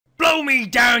Slow me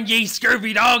down, ye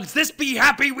scurvy dogs! This be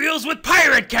Happy Wheels with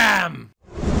Pirate Cam!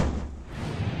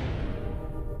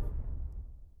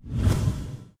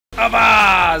 Of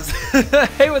Oz!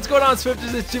 Hey, what's going on,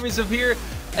 Swifters? It's Jimmy Swift here,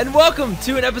 and welcome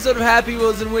to an episode of Happy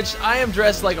Wheels in which I am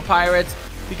dressed like a pirate,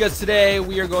 because today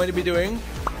we are going to be doing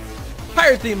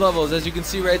pirate theme levels, as you can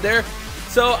see right there.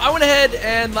 So I went ahead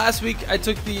and last week I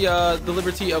took the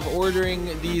liberty of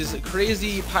ordering these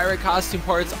crazy pirate costume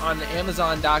parts on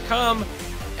Amazon.com,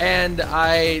 and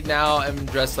I now am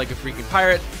dressed like a freaking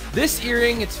pirate. This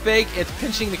earring, it's fake. It's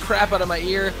pinching the crap out of my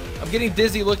ear. I'm getting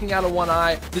dizzy looking out of one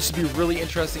eye. This should be a really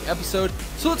interesting episode.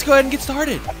 So let's go ahead and get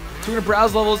started. So we're gonna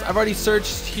browse levels. I've already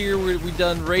searched here. We've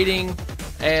done rating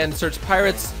and searched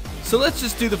pirates. So let's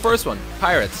just do the first one,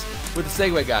 pirates, with the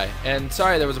Segway guy. And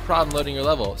sorry, there was a problem loading your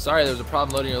level. Sorry, there was a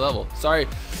problem loading your level. Sorry.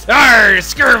 Arr,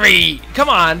 scurvy! Come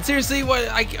on, seriously, what?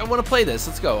 I want to play this.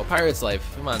 Let's go. A pirate's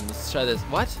life. Come on, let's try this.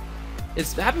 What?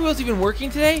 Is Happy Wheels even working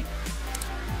today?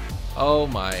 Oh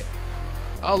my.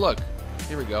 Oh look,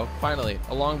 here we go. Finally,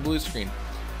 a long blue screen.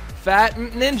 Fat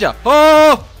ninja.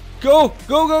 Oh, go,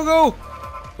 go, go, go.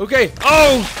 Okay.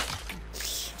 Oh,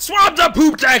 swab the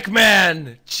poop deck,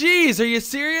 man. Jeez, are you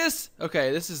serious?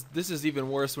 Okay, this is even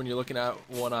worse when you're looking at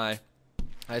one eye.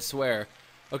 I swear.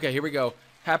 Okay, here we go.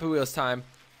 Happy Wheels time.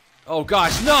 Oh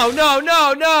gosh, no, no,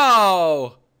 no,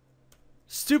 no.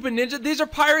 Stupid ninja. These are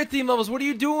pirate theme levels. What are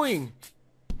you doing?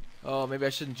 Oh, maybe I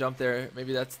shouldn't jump there.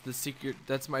 Maybe that's the secret.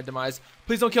 That's my demise.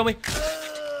 Please don't kill me.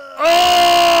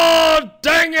 Oh,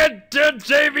 dang it,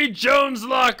 Davy Jones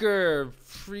Locker.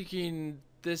 Freaking,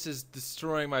 this is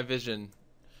destroying my vision.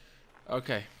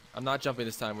 Okay, I'm not jumping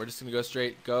this time. We're just gonna go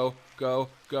straight. Go, go,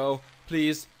 go.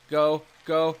 Please, go,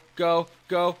 go, go,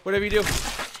 go. Whatever you do.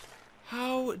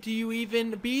 How do you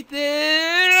even beat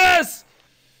this?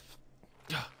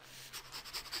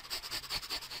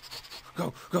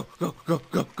 Go, go, go, go,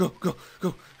 go, go, go, go,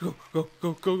 go, go, go,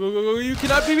 go, go, go. You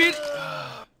cannot be beat.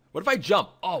 What if I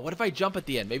jump? Oh, what if I jump at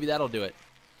the end? Maybe that'll do it.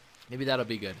 Maybe that'll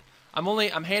be good.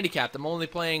 I'm handicapped. I'm only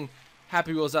playing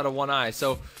Happy Wheels out of one eye.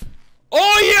 So,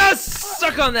 oh yes!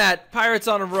 Suck on that. Pirates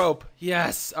on a rope.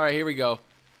 Yes. All right, here we go.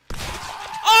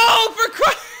 Oh, for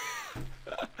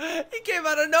Christ! He came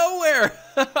out of nowhere.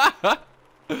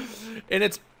 And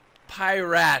it's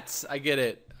pirates. I get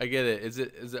it. I get it. Is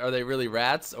it? Are they really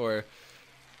rats or?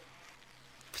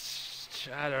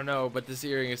 I don't know, but this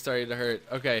earring is starting to hurt.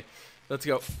 Okay, let's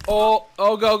go. Oh,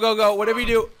 oh, go, go, go. Whatever you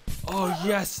do. Oh,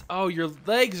 yes. Oh, your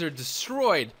legs are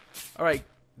destroyed. All right,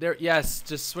 there. Yes,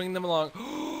 just swing them along.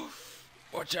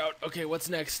 Watch out. Okay, what's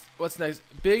next? What's next?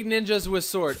 Big ninjas with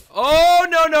sword. Oh,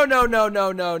 no, no, no, no,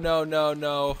 no, no, no, no,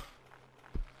 no.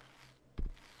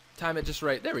 Time it just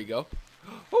right. There we go.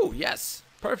 Oh, yes.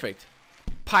 Perfect.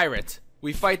 Pirate.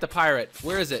 We fight the pirate.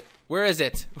 Where is it? Where is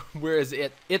it? Where is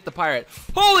it? It the pirate.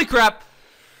 Holy crap!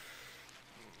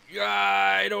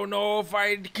 I don't know if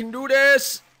I can do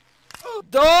this.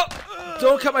 Don't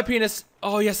cut my penis.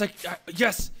 Oh yes,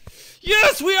 yes,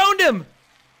 yes, we owned him.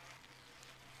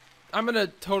 I'm gonna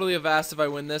totally avast if I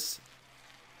win this.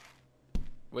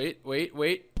 Wait, wait,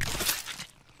 wait.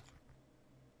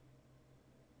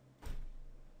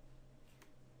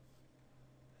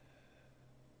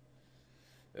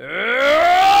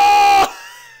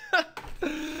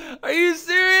 Are you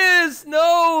serious?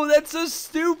 No, that's so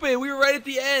stupid. We were right at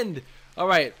the end. All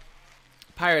right,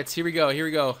 pirates. Here we go. Here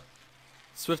we go.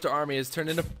 Swifter army has turned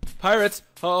into pirates.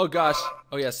 Oh gosh.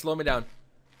 Oh yeah. Slow me down.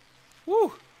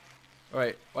 Woo. All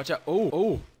right. Watch out. Oh.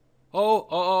 Oh. Oh.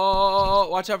 Oh. Oh.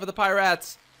 Watch out for the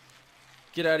pirates.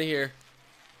 Get out of here.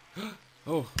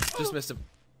 Oh. Just missed him.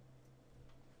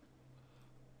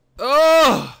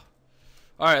 Oh.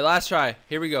 All right. Last try.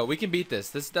 Here we go. We can beat this.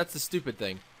 That's the stupid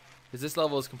thing. Because this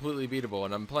level is completely beatable,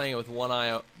 and I'm playing it with one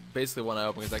eye, basically one eye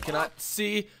open, because I cannot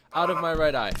see out of my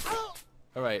right eye.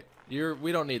 All right,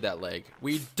 we don't need that leg.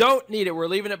 We don't need it. We're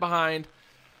leaving it behind.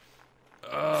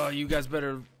 Oh, you guys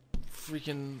better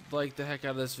freaking like the heck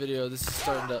out of this video. This is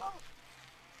starting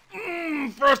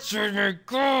to frustrate me.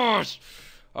 Gosh.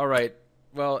 All right.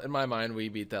 Well, in my mind, we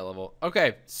beat that level.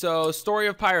 Okay, so story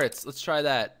of pirates. Let's try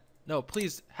that. No,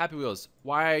 please, Happy Wheels.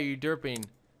 Why are you derping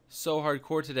so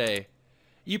hardcore today?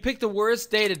 You picked the worst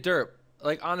day to derp.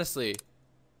 Like, honestly.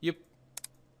 You...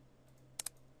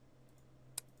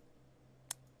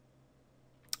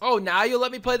 Oh, now you'll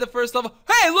let me play the first level?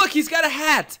 Hey, look, he's got a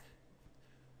hat!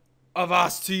 Of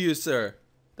us to you, sir.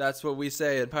 That's what we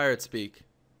say in pirate speak.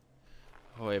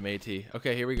 Oh, matey.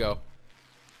 Okay, here we go.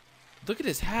 Look at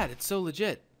his hat. It's so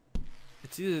legit.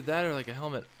 It's either that or like a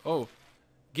helmet. Oh.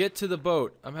 Get to the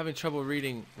boat. I'm having trouble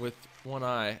reading with one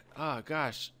eye. Oh,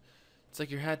 gosh. It's like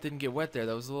your hat didn't get wet there.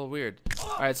 That was a little weird.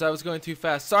 Alright, so I was going too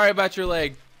fast. Sorry about your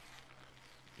leg.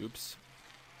 Oops.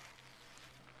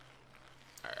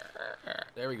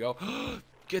 There we go.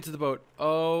 Get to the boat.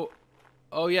 Oh.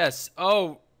 Oh, yes.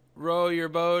 Oh, row your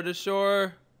boat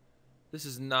ashore. This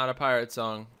is not a pirate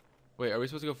song. Wait, are we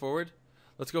supposed to go forward?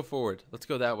 Let's go forward. Let's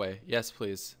go that way. Yes,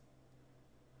 please.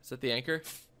 Is that the anchor?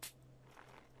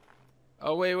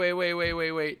 Oh, wait.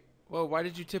 Whoa, why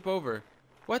did you tip over?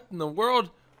 What in the world?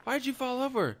 Why did you fall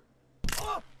over?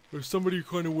 Or somebody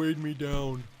kind of weighed me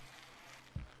down.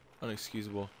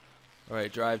 Unexcusable. All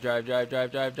right, drive.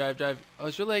 Oh,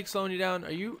 is your leg slowing you down?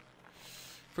 Are you...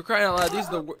 For crying out loud, these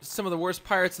are some of the worst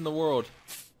pirates in the world.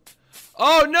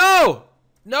 Oh, no!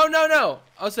 No.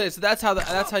 I'll say, so that's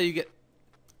how you get...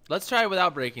 Let's try it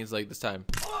without breaking his leg this time.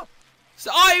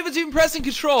 So, oh, he was even pressing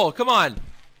control. Come on.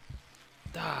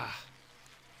 Ah.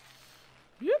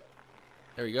 Yep.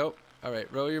 There we go. All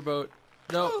right, row your boat.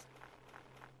 No.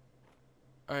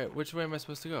 All right, which way am I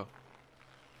supposed to go?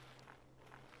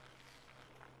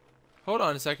 Hold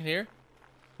on a second here.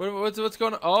 What's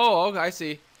going on? Oh, okay, I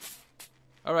see.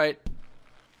 All right.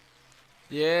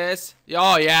 Yes.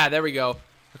 Oh, yeah, there we go.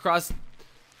 Across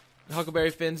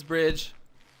Huckleberry Finn's bridge.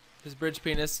 His bridge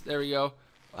penis. There we go.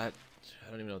 I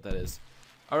don't even know what that is.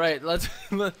 All right, let's...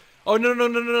 Oh,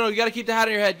 no. You got to keep the hat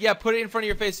on your head. Yeah, put it in front of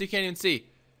your face so you can't even see.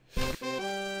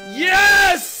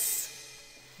 Yes!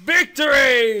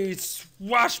 Victory!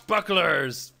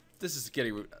 Swashbucklers! This is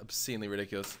getting obscenely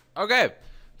ridiculous. Okay,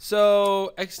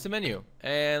 so exit to menu.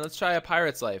 And let's try a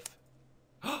pirate's life.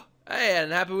 Hey,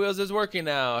 and Happy Wheels is working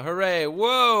now. Hooray.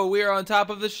 Whoa, we are on top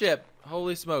of the ship.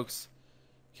 Holy smokes.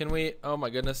 Can we... Oh, my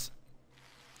goodness.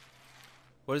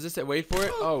 What does this say? Wait for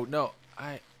it? Oh, no.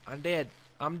 I'm dead.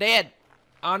 I'm dead.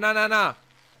 Oh, no.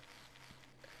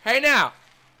 Hey, now.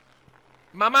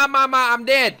 Mama, I'm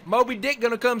dead. Moby Dick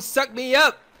gonna come suck me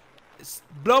up.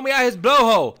 Blow me out his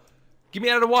blowhole. Get me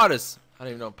out of the waters. I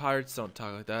don't even know. Pirates don't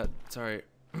talk like that. Sorry.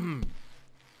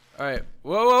 Alright.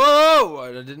 Whoa.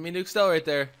 I didn't mean to accelerate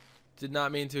there. Did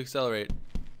not mean to accelerate.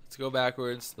 Let's go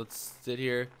backwards. Let's sit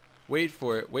here. Wait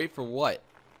for it. Wait for what?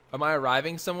 Am I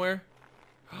arriving somewhere?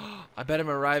 I bet I'm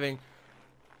arriving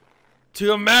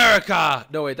to America.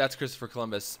 No, wait. That's Christopher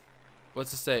Columbus.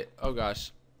 What's it say? Oh,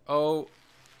 gosh. Oh,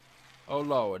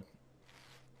 Lord.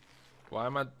 Why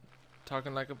am I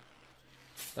talking like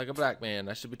a black man?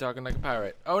 I should be talking like a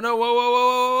pirate. Oh, no.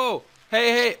 Whoa.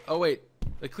 Hey. Oh, wait.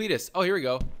 The Cletus. Oh, here we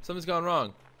go. Something's gone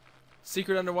wrong.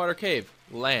 Secret underwater cave.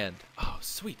 Land. Oh,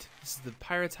 sweet. This is the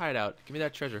pirate's hideout. Give me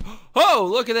that treasure. Oh,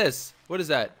 look at this. What is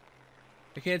that?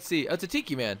 I can't see. Oh, it's a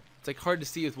tiki man. It's like hard to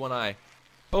see with one eye.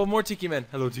 Oh, more tiki men.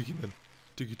 Hello, tiki men.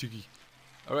 Tiki.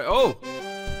 All right. Oh.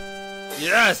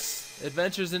 Yes.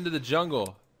 Adventures into the jungle.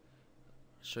 I'll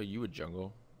show you a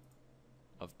jungle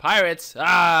of pirates.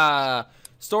 Ah.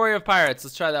 Story of pirates.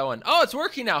 Let's try that one. Oh, it's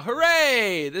working now.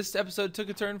 Hooray. This episode took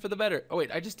a turn for the better. Oh, wait.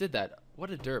 I just did that.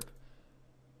 What a derp.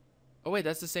 Oh, wait.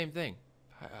 That's the same thing.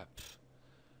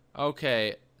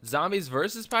 Okay. Zombies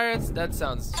versus pirates? That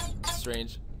sounds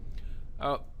strange.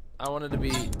 Oh, I wanted to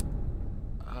be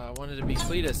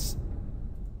Cletus.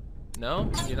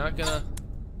 No? You're not gonna...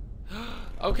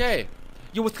 Okay.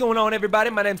 Yo, what's going on,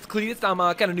 everybody? My name's Cletus. I'm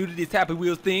kind of new to these Happy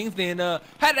Wheels things. And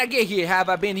how did I get here? Have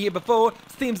I been here before?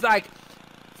 Seems like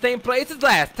same place as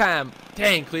last time.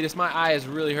 Dang, Cletus, my eye is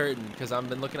really hurting because I've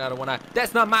been looking out of one eye.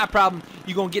 That's not my problem.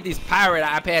 You're gonna get these pirate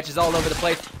eye patches all over the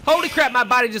place. Holy crap, my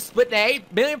body just split into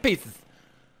 8 billion pieces.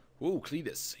 Ooh,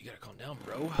 Cletus, you gotta calm down,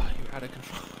 bro. You're out of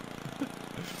control.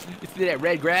 You see that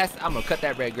red grass? I'm gonna cut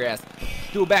that red grass.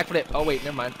 Do a backflip. Oh, wait,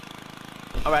 never mind.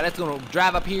 All right, let's gonna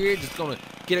drive up here. Just gonna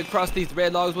get across these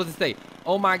red logs. What's it say?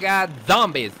 Oh my God,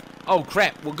 zombies. Oh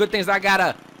crap. Well, good things I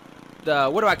got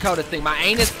what do I call this thing? My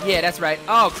anus? Yeah, that's right.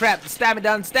 Oh crap, stab me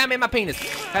down, stab me in my penis.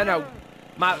 I know.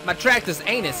 My tractor's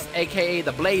anus, aka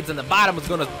the blades on the bottom, was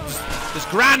gonna just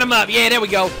grind them up. Yeah, there we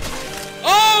go.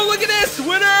 Oh, look at this,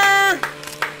 winner!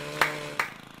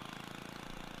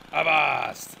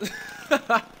 Avast.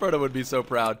 Frodo would be so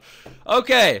proud.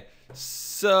 Okay,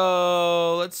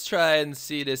 so let's try and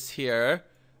see this here.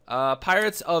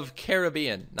 Pirates of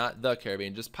Caribbean, not the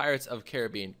Caribbean, just Pirates of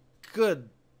Caribbean.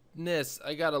 Goodness,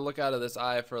 I gotta look out of this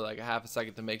eye for like a half a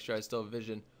second to make sure I still have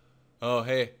vision. Oh,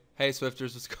 hey,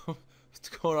 Swifters, what's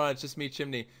going on? It's just me,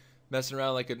 Chimney, messing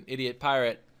around like an idiot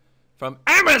pirate from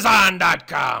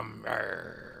Amazon.com.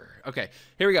 Okay,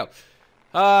 here we go.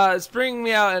 Spring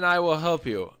me out and I will help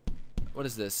you. What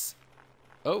is this?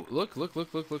 Oh, look.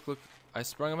 I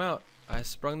sprung him out. I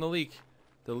sprung the leak.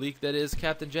 The leak that is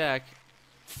Captain Jack.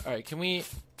 All right, can we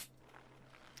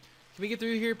get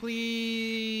through here,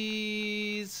 please?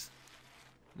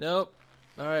 Nope.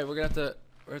 All right, we're gonna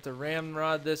have to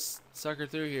ramrod this sucker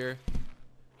through here.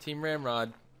 Team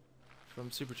Ramrod from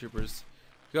Super Troopers.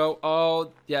 Go.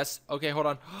 Oh, yes. Okay, hold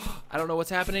on. I don't know what's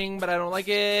happening, but I don't like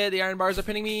it. The iron bars are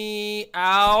pinning me.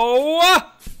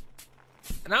 Ow!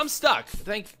 And I'm stuck.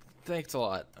 Thanks a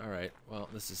lot. All right. Well,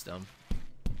 this is dumb.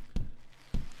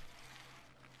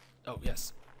 Oh,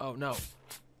 yes. Oh, no.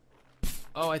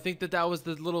 Oh, I think that was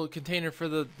the little container for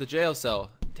the jail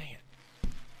cell. Dang it.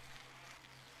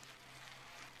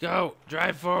 Go.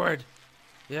 Drive forward.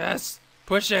 Yes.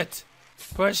 Push it.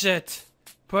 Push it.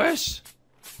 Push.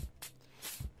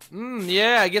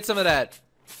 Yeah, get some of that.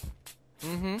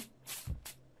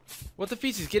 What the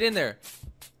feces? Get in there.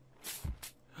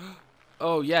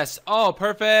 Oh, yes. Oh,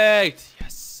 perfect.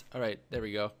 Yes. All right, there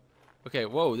we go. Okay,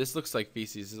 whoa, this looks like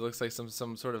feces. It looks like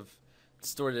some sort of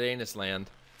distorted anus land.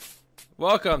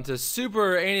 Welcome to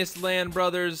Super Anus Land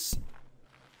Brothers.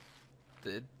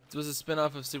 It was a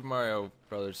spin-off of Super Mario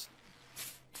Brothers.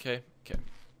 Okay.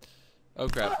 Oh,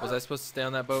 crap. Was I supposed to stay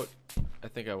on that boat? I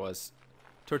think I was.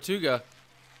 Tortuga.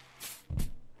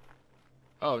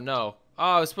 Oh, no. Oh,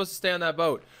 I was supposed to stay on that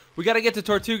boat. We gotta get to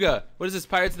Tortuga. What is this,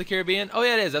 Pirates of the Caribbean? Oh,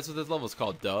 yeah, it is. That's what this level's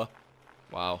called, duh.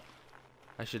 Wow.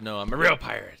 I should know. I'm a real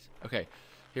pirate. Okay,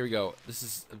 here we go. This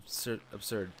is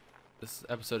absurd. This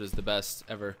episode is the best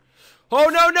ever. Oh,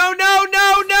 no, no, no,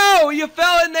 no, no! You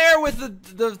fell in there with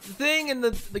the thing and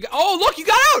the... Oh, look, you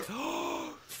got out!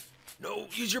 No,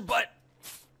 use your butt.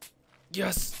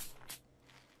 Yes.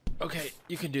 Okay,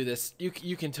 you can do this. You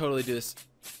can totally do this.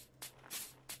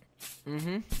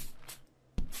 Come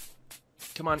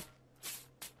on.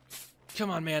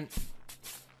 Come on, man.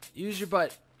 Use your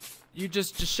butt. You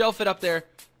just shelf it up there.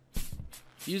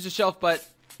 Use the shelf butt.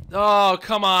 Oh,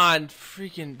 come on.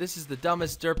 Freaking, this is the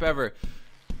dumbest derp ever.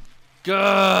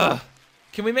 Gah.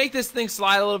 Can we make this thing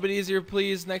slide a little bit easier,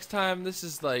 please, next time? This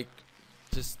is, like,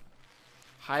 just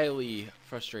highly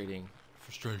frustrating.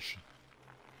 Frustration.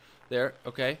 There,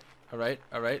 okay. All right.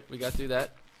 We got through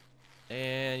that.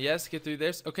 And yes, get through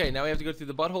this. Okay, now we have to go through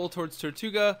the butthole towards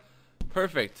Tortuga.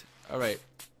 Perfect. All right.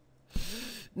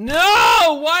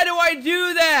 No! Why do I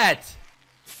do that?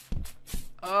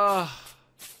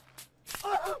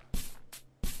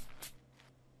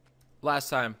 Last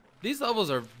time. These levels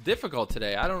are difficult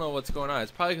today. I don't know what's going on.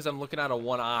 It's probably because I'm looking out of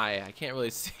one eye. I can't really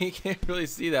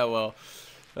see that well.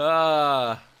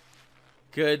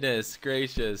 Goodness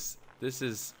gracious. This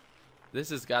has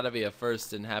got to be a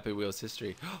first in Happy Wheels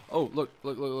history. Oh, look.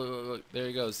 There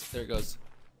he goes. There it goes.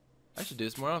 I should do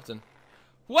this more often.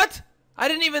 What? I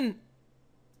didn't even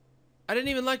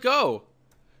let go.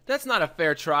 That's not a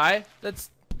fair try. That's...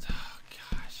 Oh,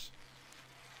 gosh.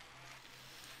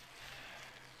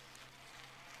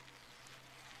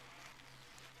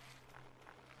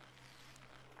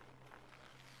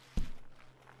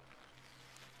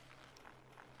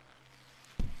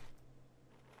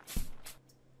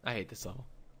 I hate this level.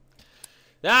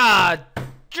 Ah,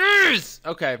 jeez.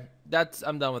 Okay,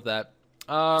 I'm done with that.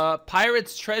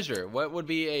 Pirate's treasure. What would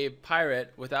be a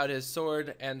pirate without his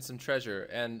sword and some treasure?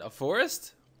 And a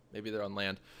forest? Maybe they're on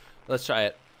land. Let's try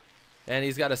it. And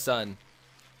he's got a son.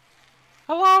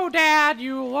 Hello, Dad.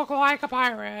 You look like a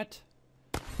pirate.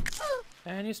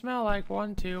 And you smell like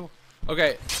one, too.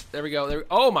 Okay, there we go.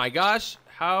 Oh, my gosh.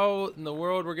 How in the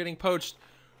world we're getting poached?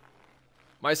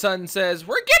 My son says,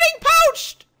 we're getting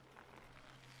poached!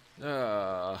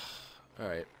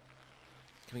 Alright.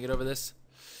 Can we get over this?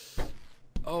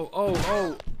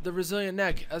 Oh, the resilient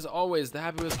neck. As always, the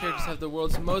Happy Wheels characters have the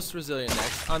world's most resilient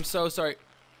necks. I'm so sorry.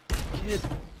 Kid.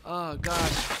 Oh,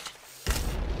 gosh.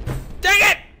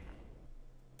 Dang it!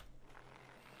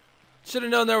 Should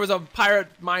have known there was a pirate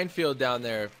minefield down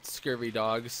there, scurvy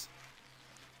dogs.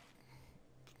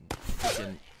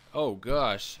 Freaking. Oh,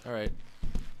 gosh. Alright.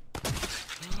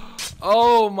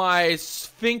 Oh, my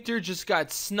sphincter just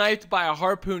got sniped by a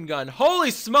harpoon gun.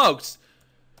 Holy smokes!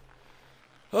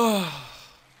 Oh.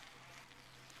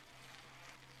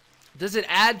 Does it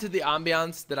add to the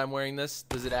ambiance that I'm wearing this?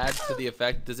 Does it add to the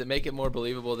effect? Does it make it more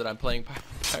believable that I'm playing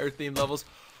pirate-themed levels?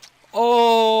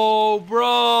 Oh,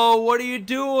 bro, what are you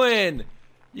doing?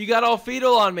 You got all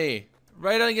fetal on me.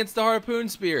 Right against the harpoon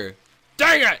spear.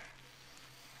 Dang it!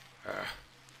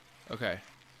 Okay.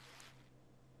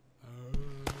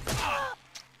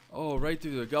 Oh, right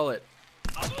through the gullet.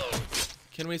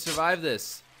 Can we survive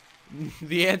this?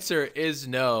 The answer is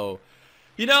no.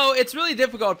 You know, it's really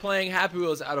difficult playing Happy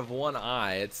Wheels out of one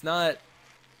eye. It's not...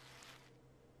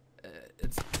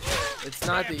 It's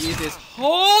not the easiest.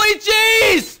 Holy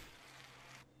jeez!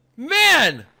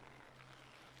 Man!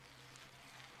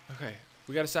 Okay,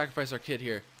 we gotta sacrifice our kid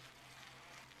here.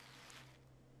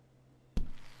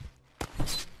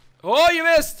 Oh, you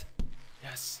missed!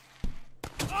 Yes.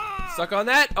 Suck on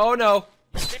that? Oh, no.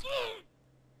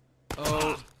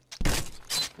 Oh.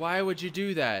 Why would you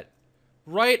do that?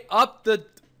 Right up the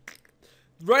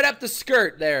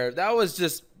skirt there. That was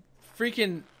just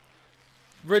freaking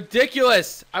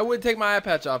ridiculous. I would take my eye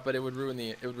patch off, but it would ruin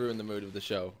the mood of the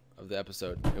show, of the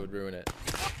episode. It would ruin it.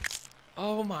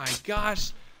 Oh my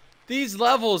gosh. These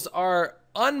levels are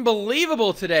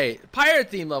unbelievable today. Pirate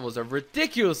theme levels are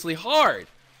ridiculously hard.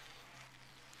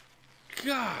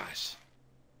 Gosh.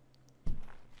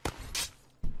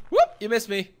 Whoop, you missed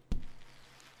me.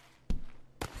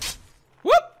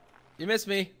 Whoop, you missed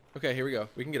me. Okay, here we go.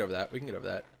 We can get over that. We can get over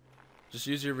that. Just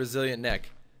use your resilient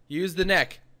neck. Use the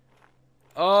neck.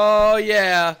 Oh,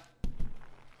 yeah.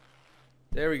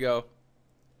 There we go.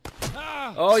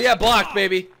 Oh, yeah, blocked,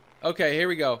 baby. Okay, here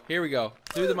we go. Here we go.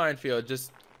 Through the minefield.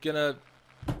 Just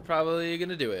probably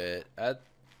gonna do it.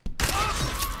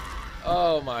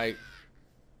 Oh, my.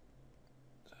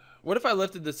 What if I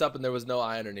lifted this up and there was no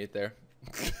eye underneath there?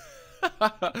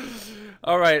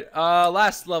 Alright,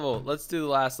 last level. Let's do the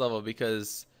last level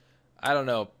because, I don't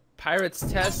know. Pirates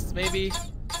test, maybe?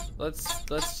 Let's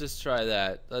just try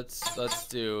that. Let's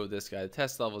do this guy. The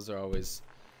test levels are always...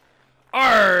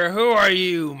 Arr, who are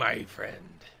you, my friend?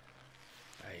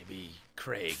 I be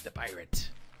Craig the pirate.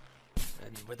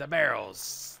 And with the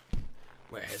barrels.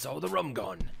 Where has all the rum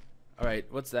gone? Alright,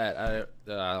 what's that?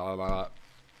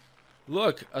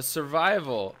 Look, a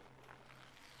survival.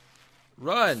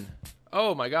 Run.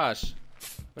 Oh my gosh.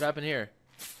 What happened here?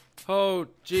 Oh,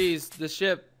 geez. The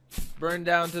ship burned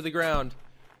down to the ground.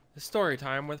 The story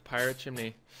time with Pirate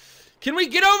Chimney. Can we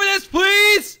get over this,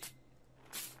 please?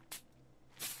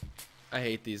 I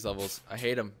hate these levels. I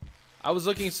hate them. I was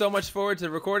looking so much forward to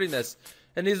recording this,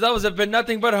 and these levels have been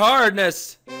nothing but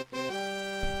hardness. Like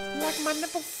my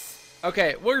nipples.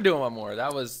 Okay, we're doing one more.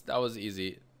 That was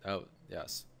easy. Oh,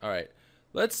 yes. All right.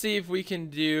 Let's see if we can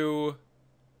do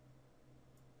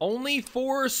only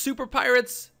 4 super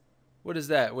pirates. What is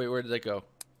that? Wait, where did that go?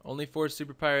 Only 4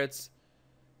 super pirates.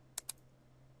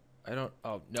 I don't.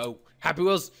 Oh no, Happy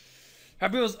Wheels.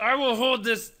 Happy Wheels. I will hold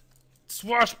this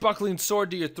swashbuckling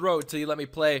sword to your throat till you let me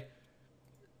play.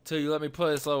 Till you let me play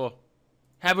this level.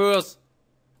 Happy Wheels.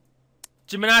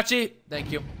 Jiminachi.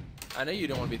 Thank you. I know you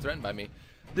don't want to be threatened by me.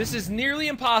 This is nearly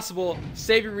impossible.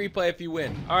 Save your replay if you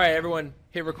win. All right, everyone,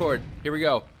 hit record. Here we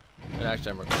go. And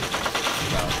actually, I'm recording.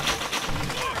 Wow.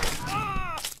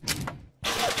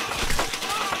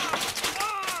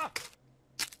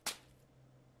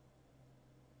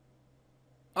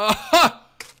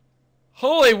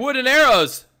 Holy wooden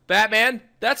arrows, Batman.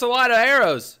 That's a lot of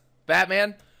arrows,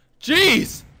 Batman.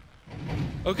 Jeez.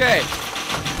 Okay.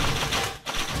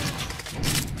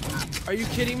 Are you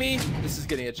kidding me? This is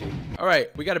getting itchy. All right,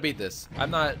 we got to beat this.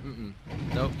 I'm not.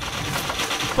 Nope.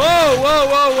 Whoa, whoa,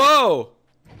 whoa, whoa.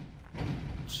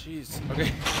 Jeez.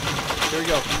 Okay. Here we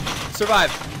go.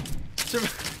 Survive.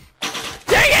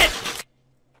 Dang it!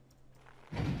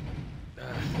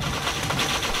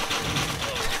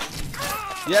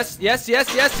 Yes, yes,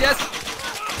 yes, yes,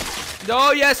 yes.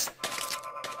 No, yes.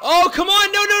 Oh, come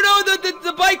on. No, no, no.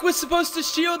 The bike was supposed to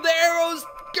shield the arrows.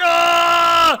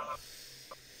 Ah!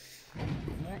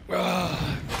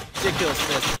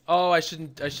 Ridiculousness. Oh, I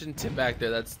shouldn't tip back there.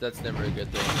 That's never a good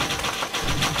thing.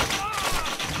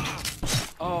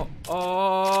 Oh,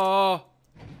 oh.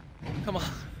 Come on.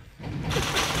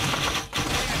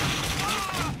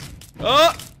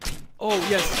 Oh. Oh,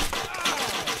 yes.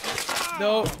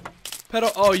 No.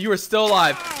 Pedal. Oh, you are still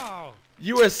alive.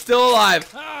 You are still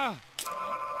alive.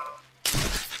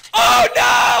 Oh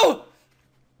no!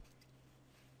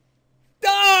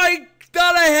 Oh, I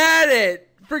thought I had it.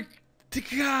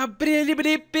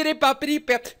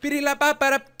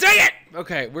 Dang it!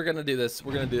 Okay, we're gonna do this.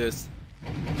 We're gonna do this.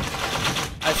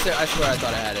 I swear I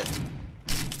thought I had it.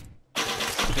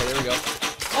 Okay, there we go.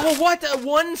 Oh, what?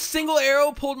 One single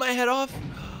arrow pulled my head off?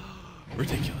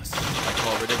 Ridiculous. I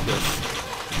call it ridiculous.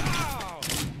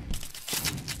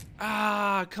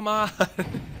 Ah, come on.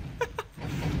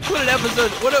 What an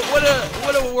episode.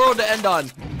 What a world to end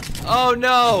on. Oh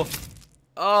no.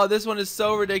 Oh, this one is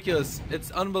so ridiculous.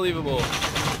 It's unbelievable.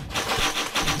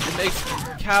 It makes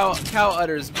cow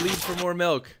udders bleed for more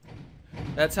milk.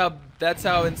 That's how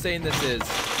insane this is.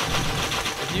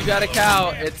 If you got a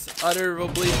cow, its udder will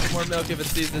bleed for more milk if it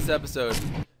sees this episode.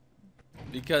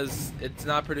 Because it's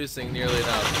not producing nearly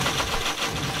enough.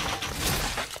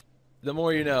 The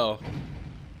more you know.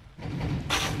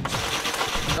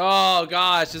 Oh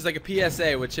gosh, it's like a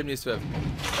PSA with Chimney Swift.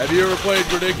 Have you ever played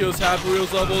ridiculous Happy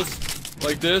Wheels levels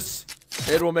like this?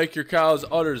 It will make your cow's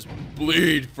udders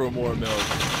bleed for more milk.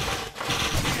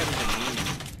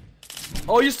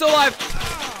 Oh, you're still alive.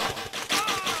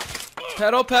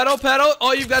 Pedal, pedal, pedal.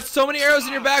 Oh, you've got so many arrows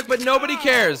in your back, but nobody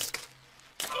cares.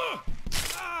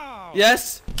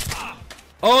 Yes.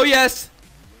 Oh, yes.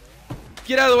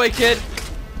 Get out of the way, kid.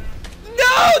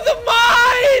 No, the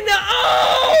mine!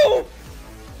 Oh!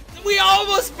 We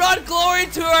almost brought glory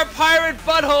to our pirate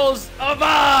buttholes.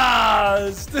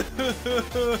 Avast!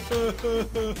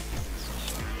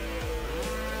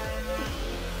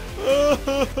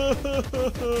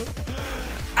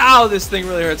 Ow, this thing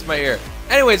really hurts my ear.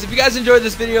 Anyways, if you guys enjoyed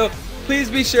this video, please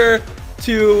be sure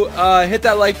to hit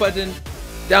that like button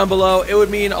down below. It would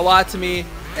mean a lot to me,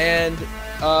 and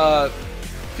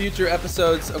future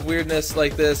episodes of weirdness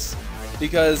like this,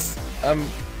 because I'm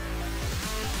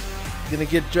gonna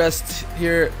get dressed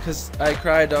here because I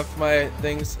cried off my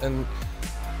things, and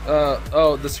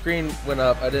oh, the screen went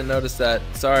up. I didn't notice that.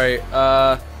 Sorry.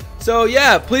 So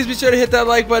yeah, please be sure to hit that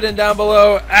like button down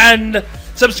below and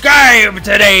subscribe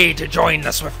today to join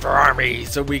the Swifter Army,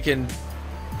 so we can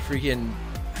freaking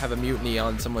have a mutiny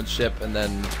on someone's ship, and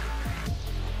then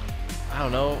I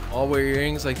don't know, all wear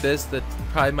earrings like this. That's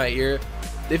probably my ear.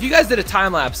 If you guys did a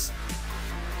time lapse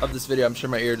of this video, I'm sure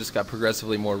my ear just got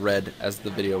progressively more red as the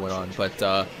video went on. But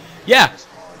yeah,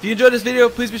 if you enjoyed this video,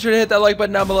 please be sure to hit that like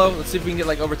button down below. Let's see if we can get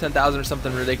like over 10,000 or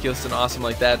something ridiculous and awesome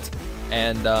like that.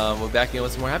 And we'll be back again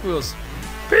with some more Happy Wheels.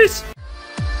 Peace!